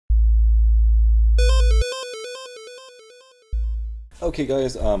Okay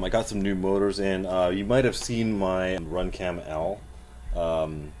guys, I got some new motors in. You might have seen my RunCam L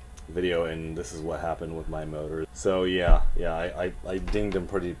video, and this is what happened with my motors. So yeah, I dinged them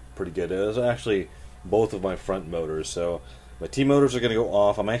pretty good. It was actually both of my front motors. So my TMotors are going to go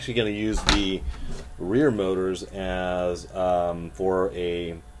off. I'm actually going to use the rear motors as for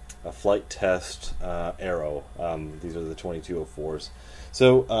a flight test aero. These are the 2204s.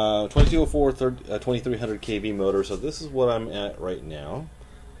 So 2204 2300 kV motor. So this is what I'm at right now,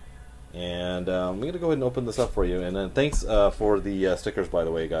 and I'm going to go ahead and open this up for you. And then thanks for the stickers, by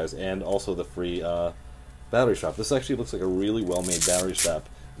the way, guys, and also the free battery strap. This actually looks like a really well-made battery strap.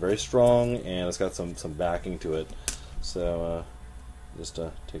 Very strong, and it's got some backing to it. So just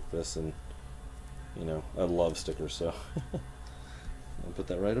take this, and you know, I love stickers, so I'll put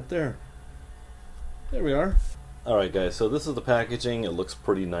that right up there. There we are. Alright guys, so this is the packaging. It looks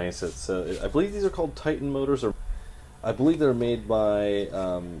pretty nice. It's I believe these are called Titan motors, or I believe they're made by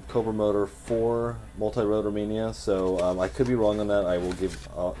Cobra Motor for Multi-Rotor Mania. So I could be wrong on that. I will give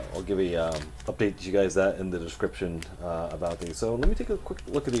I'll give a update to you guys that in the description about these. So let me take a quick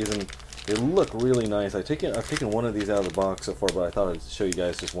look at these, and they look really nice. I've taken one of these out of the box so far, but I thought I'd show you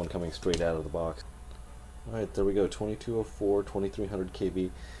guys just one coming straight out of the box. Alright, there we go. 2204 2300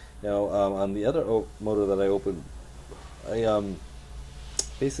 kV. Now, on the other motor that I opened, I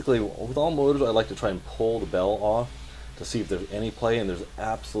basically, with all motors, I like to try and pull the bell off to see if there's any play, and there's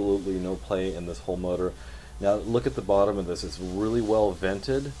absolutely no play in this whole motor. Now, look at the bottom of this. It's really well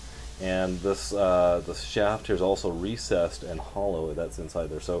vented, and this shaft here is also recessed and hollow that's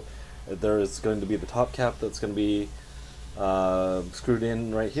inside there. So there is going to be the top cap that's going to be screwed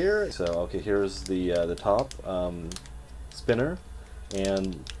in right here. So, okay, here's the top spinner,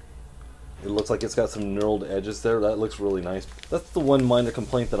 and it looks like it's got some knurled edges there. That looks really nice. That's the one minor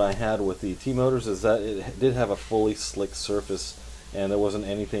complaint that I had with the TMotors, is that it did have a fully slick surface, and there wasn't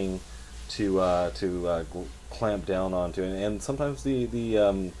anything to clamp down onto. And sometimes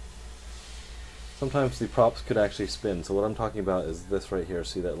sometimes the props could actually spin. So what I'm talking about is this right here.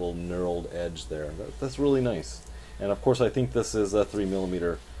 See that little knurled edge there? That's really nice. And of course, I think this is a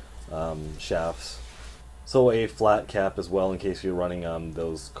 3mm shafts. So a flat cap as well, in case you're running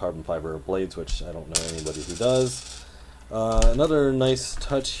those carbon fiber blades, which I don't know anybody who does. Another nice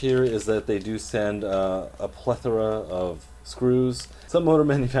touch here is that they do send a plethora of screws. Some motor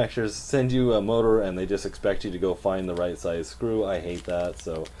manufacturers send you a motor and they just expect you to go find the right size screw. I hate that.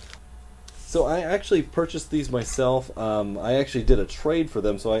 So I actually purchased these myself. I actually did a trade for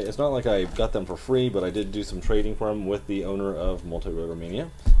them, so it's not like I got them for free, but I did do some trading for them with the owner of Multi-Rotor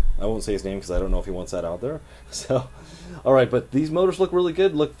Mania. I won't say his name because I don't know if he wants that out there. So, alright, but these motors look really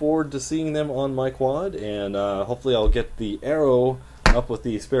good. Look forward to seeing them on my quad, and hopefully I'll get the Aero up with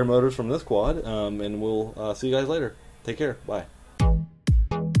the spare motors from this quad, and we'll see you guys later. Take care. Bye.